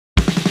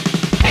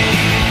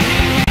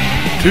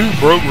Two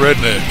Broke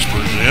Rednecks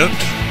present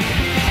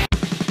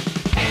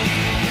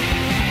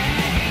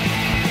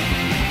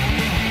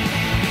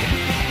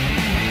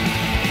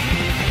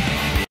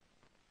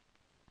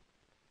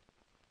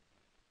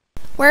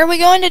Where are we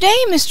going today,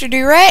 Mr.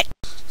 Durrett?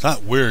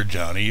 not where,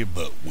 Johnny,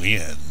 but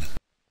when.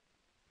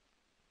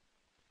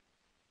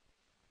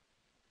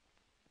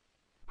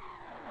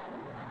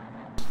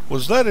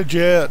 Was that a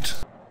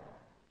jet?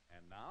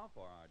 And now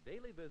for our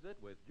daily visit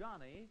with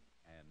Johnny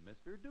and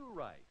Mr.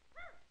 Do-Right.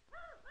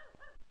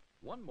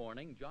 One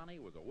morning, Johnny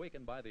was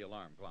awakened by the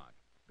alarm clock.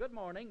 "Good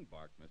morning,"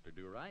 barked Mr.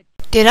 Do-Right.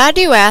 Did I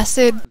do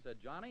acid?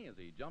 Said Johnny as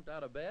he jumped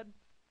out of bed.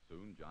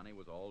 Soon Johnny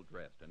was all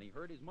dressed, and he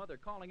heard his mother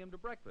calling him to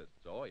breakfast,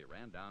 so he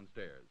ran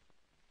downstairs.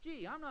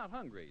 "Gee, I'm not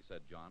hungry,"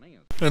 said Johnny.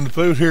 And the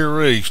food here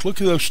reeks.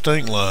 Look at those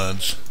stink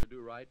lines. Mr.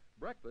 Do-Right,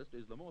 "breakfast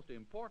is the most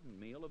important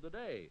meal of the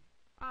day."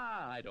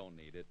 "Ah, I don't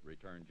need it,"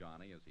 returned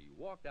Johnny as he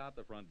walked out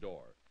the front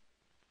door.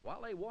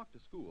 While they walked to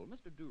school,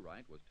 Mr.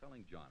 Do-Right was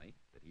telling Johnny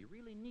that he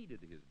really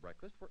needed his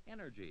breakfast for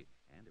energy,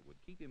 and it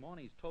would keep him on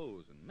his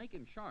toes and make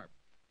him sharp.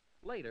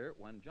 Later,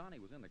 when Johnny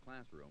was in the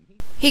classroom,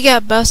 He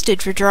got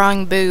busted for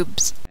drawing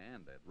boobs.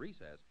 and at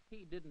recess,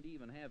 he didn't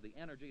even have the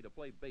energy to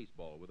play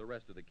baseball with the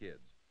rest of the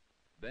kids.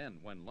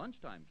 Then, when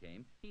lunchtime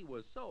came, he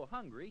was so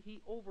hungry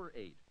he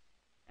overate.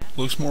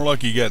 Looks more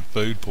like he got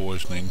food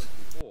poisoning.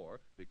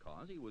 Before,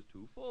 because he was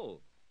too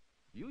full.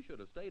 "You should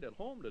have stayed at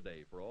home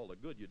today for all the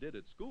good you did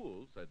at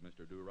school," said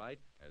Mr. Do-Right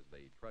as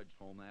they trudged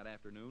home that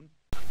afternoon.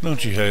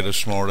 Don't you hate a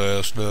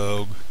smart-ass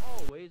dog?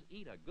 Always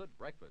eat a good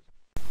breakfast.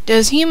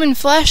 Does human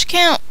flesh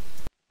count?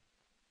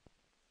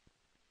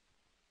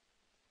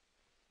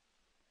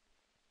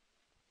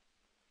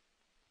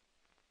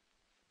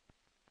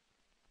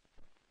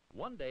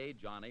 One day,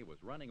 Johnny was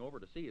running over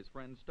to see his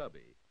friend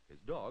Stubby. His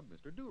dog,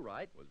 Mr.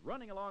 Do-Right, was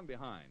running along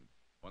behind.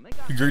 When they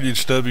got He greeted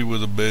Stubby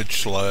with a bitch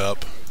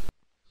slap.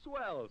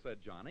 "Swell,"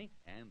 said Johnny,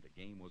 and the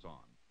game was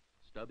on.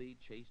 Stubby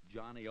chased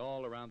Johnny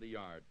all around the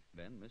yard.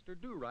 Then Mr.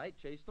 Do-Right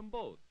chased them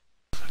both.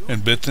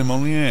 And bit them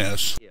on the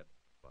ass.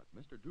 But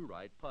Mr.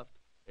 Do-Right puffed,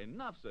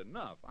 "Enough's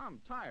enough. I'm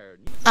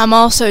tired." I'm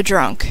also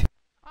drunk.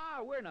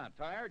 "Ah, we're not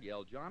tired,"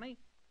 yelled Johnny.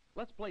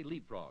 "Let's play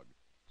leapfrog."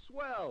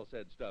 "Swell,"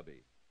 said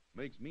Stubby.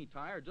 "Makes me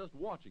tired just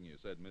watching you,"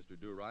 said Mr.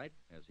 Do-Right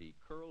as he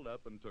curled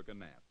up and took a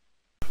nap.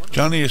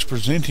 Johnny is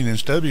presenting and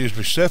Stubby is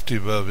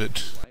receptive of it.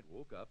 Do-Right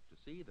woke up to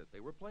see that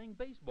they were playing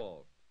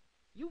baseball.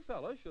 "You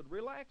fellas should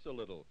relax a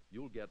little.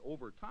 You'll get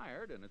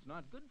overtired, and it's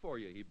not good for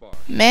you," he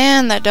barked.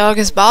 Man, that dog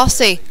is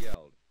bossy. They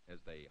yelled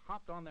as they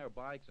hopped on their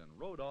bikes and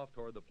rode off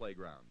toward the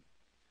playground.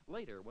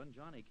 Later, when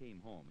Johnny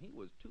came home, he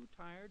was too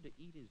tired to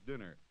eat his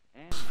dinner,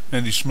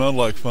 And he smelled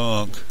like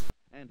funk.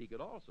 and he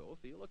could also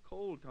feel a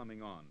cold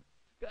coming on.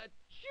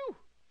 Achoo!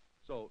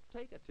 So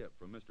take a tip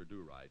from Mr.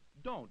 Do-Right.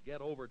 Don't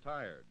get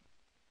overtired.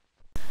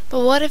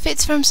 But what if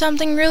it's from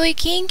something really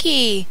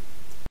kinky?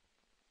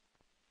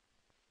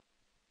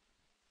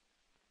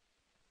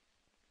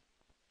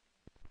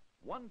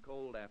 One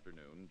cold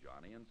afternoon,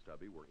 Johnny and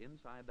Stubby were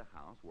inside the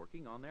house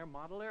working on their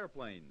model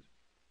airplanes.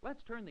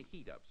 "Let's turn the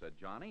heat up," said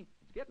Johnny.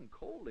 "It's getting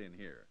cold in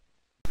here."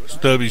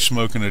 Stubby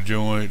smoking a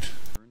joint.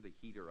 Turned the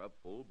heater up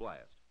full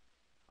blast.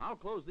 "I'll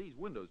close these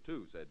windows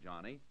too," said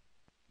Johnny.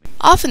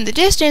 Off in the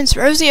distance,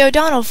 Rosie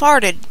O'Donnell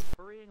farted.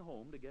 Hurrying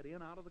home to get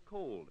in out of the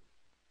cold.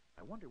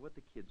 "I wonder what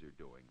the kids are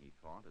doing," he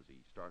thought as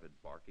he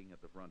started barking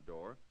at the front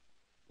door.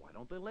 "Why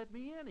don't they let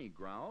me in?" he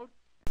growled.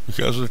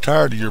 Because they're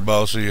tired of your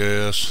bossy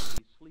ass.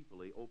 He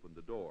sleepily opened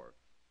the door.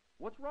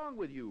 "What's wrong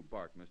with you?"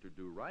 barked Mr.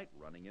 Do-Right,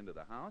 running into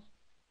the house.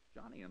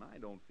 "Johnny and I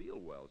don't feel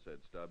well,"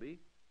 said Stubby.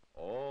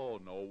 "Oh,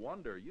 no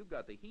wonder. You've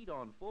got the heat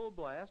on full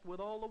blast with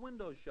all the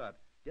windows shut.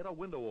 Get a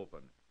window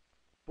open."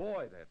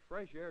 "Boy, that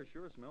fresh air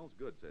sure smells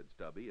good," said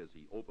Stubby as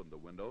he opened the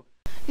window.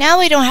 Now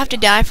we don't have to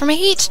die from a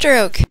heat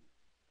stroke.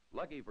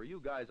 "Lucky for you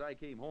guys I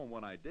came home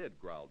when I did,"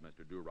 growled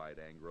Mr. Do-Right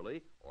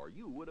angrily, "or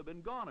you would have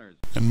been goners."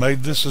 And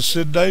made this a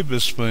Sid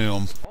Davis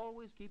film.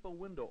 Always keep a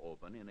window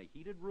open in a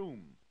heated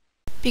room.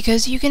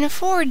 Because you can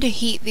afford to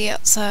heat the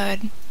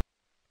outside.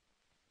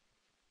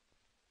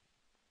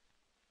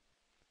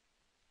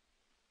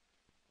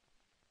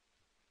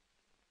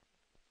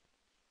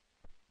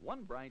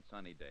 One bright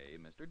sunny day,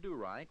 Mr.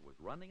 Do-Right was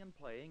running and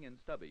playing in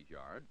Stubby's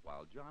yard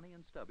while Johnny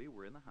and Stubby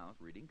were in the house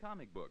reading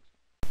comic books.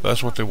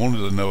 That's what they wanted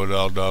the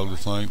know-it-all dog to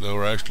think. They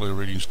were actually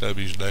reading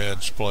Stubby's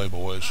dad's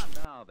Playboys.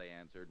 Now, they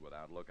answered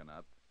without looking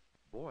up.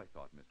 "Boy,"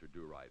 thought Mr.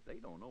 Do-Right, "they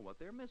don't know what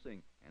they're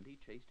missing," and he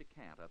chased a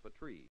cat up a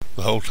tree.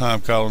 The whole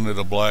time calling it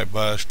a black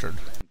bastard.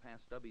 Ran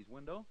past Stubby's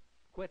window.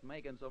 "Quit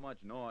making so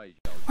much noise,"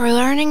 yelled We're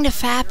learning to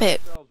fap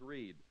it. yourselves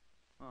read.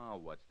 "Oh,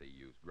 what's the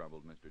use,"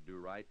 grumbled Mr.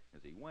 Do-Right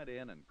as he went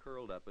in and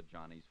curled up at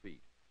Johnny's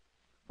feet.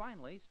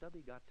 Finally,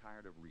 Stubby got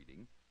tired of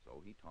reading,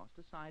 so he tossed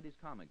aside his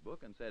comic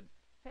book and said,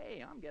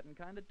 "Hey, I'm getting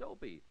kind of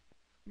dopey."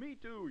 "Me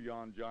too,"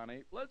 yawned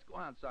Johnny. "Let's go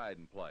outside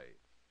and play."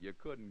 "You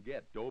couldn't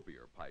get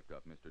dopier," piped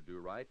up Mr.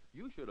 Do-Right.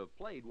 "You should have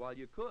played while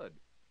you could."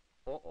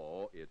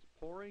 "Uh-oh, it's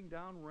pouring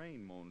down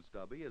rain," moaned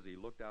Stubby as he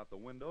looked out the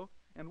window.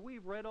 "And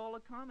we've read all the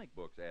comic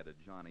books," added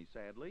Johnny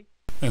sadly.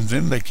 And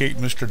then they kicked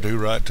Mr.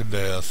 Do-Right to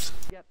death.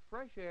 "Get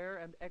fresh fresh air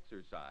and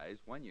exercise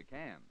when you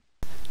can.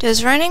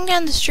 Does running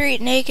down the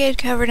street naked,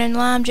 covered in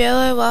lime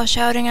jello, while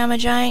shouting I'm a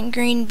giant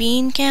green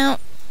bean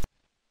count?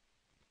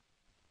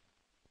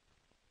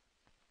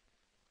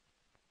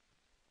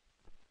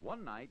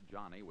 One night,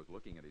 Johnny was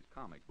looking at his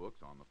comic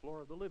books on the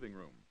floor of the living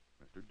room.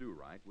 Mr.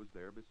 Do-Right was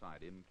there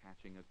beside him,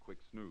 catching a quick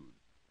snooze.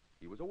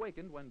 He was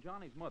awakened when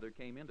Johnny's mother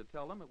came in to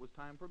tell him it was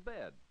time for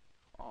bed.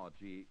 "Oh,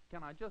 gee,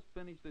 can I just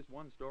finish this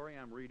one story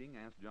I'm reading?"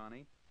 asked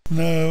Johnny.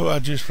 No, I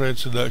just read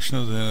Seduction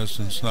of the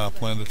Innocents, and I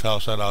plan to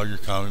toss out all your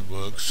comic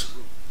books.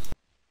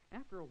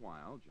 After a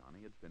while,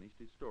 Johnny had finished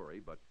his story,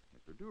 but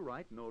Mr.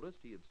 Do-Right noticed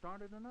he had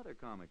started another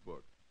comic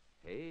book.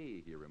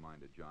 "Hey," he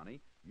reminded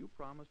Johnny, "you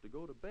promised to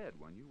go to bed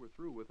when you were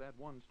through with that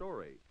one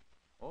story."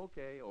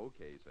 Okay,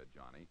 said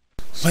Johnny.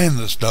 Man,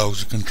 this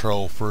dog's a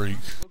control freak.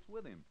 Books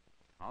with him.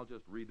 "I'll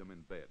just read them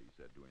in bed," he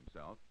said to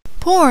himself.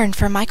 Porn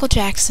for Michael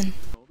Jackson.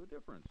 Know the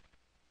difference.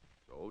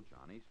 So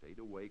Johnny stayed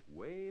awake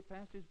way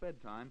past his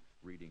bedtime,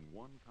 reading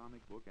one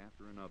comic book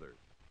after another.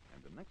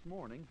 And the next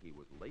morning, he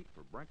was late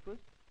for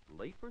breakfast,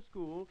 late for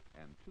school,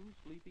 and too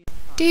sleepy.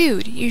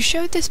 Dude, you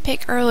showed this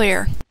pic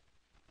earlier.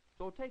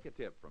 So take a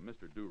tip from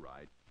Mr.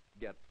 Do-Right.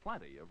 Get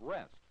plenty of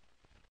rest.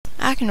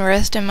 I can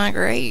rest in my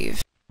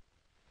grave.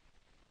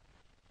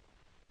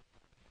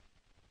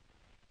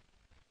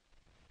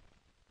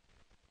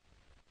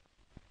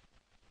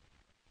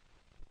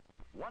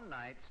 One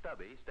night,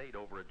 Stubby stayed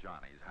over at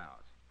Johnny's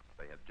house.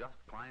 They had just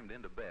climbed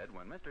into bed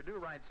when Mr.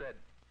 Do-Right said,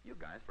 "You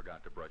guys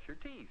forgot to brush your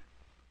teeth."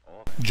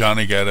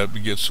 Johnny got up to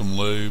get some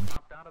lube.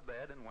 Hopped out of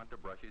bed and went to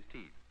brush his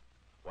teeth.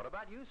 "What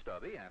about you,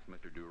 Stubby?" asked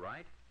Mr.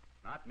 Do-Right.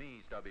 "Not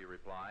me," Stubby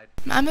replied.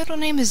 My middle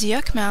name is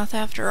Yuckmouth,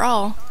 after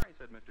all. "Sorry,"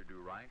 said Mr.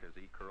 Do-Right as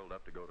he curled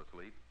up to go to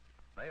sleep.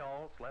 They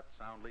all slept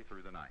soundly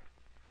through the night.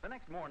 The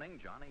next morning,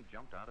 Johnny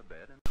jumped out of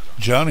bed and...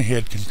 Johnny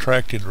had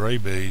contracted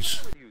rabies.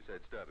 "What's with you?"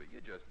 said Stubby.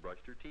 "You just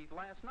brushed your teeth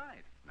last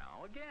night.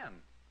 Now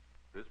again."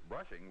 "This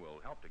brushing will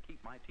help to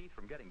keep my teeth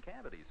from getting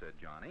cavities," said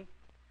Johnny.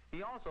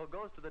 "He also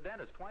goes to the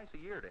dentist twice a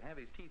year to have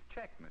his teeth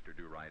checked," Mr.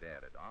 Do-Right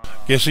added.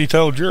 Guess he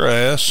told your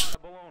ass.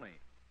 Baloney.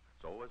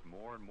 So as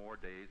more and more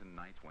days and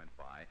nights went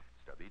by,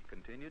 Stubby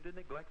continued to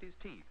neglect his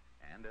teeth,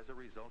 and as a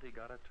result, he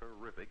got a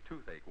terrific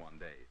toothache one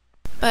day.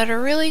 But a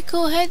really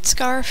cool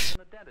headscarf. In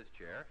the dentist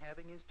chair,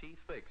 having his teeth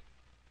fixed.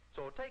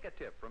 So take a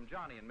tip from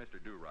Johnny and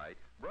Mr. Do-Right.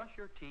 Brush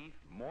your teeth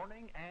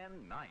morning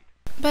and night.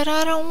 But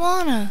I don't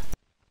wanna.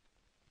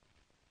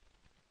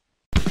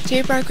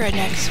 Two broke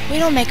rednecks. We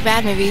don't make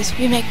bad movies,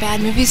 we make bad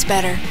movies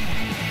better.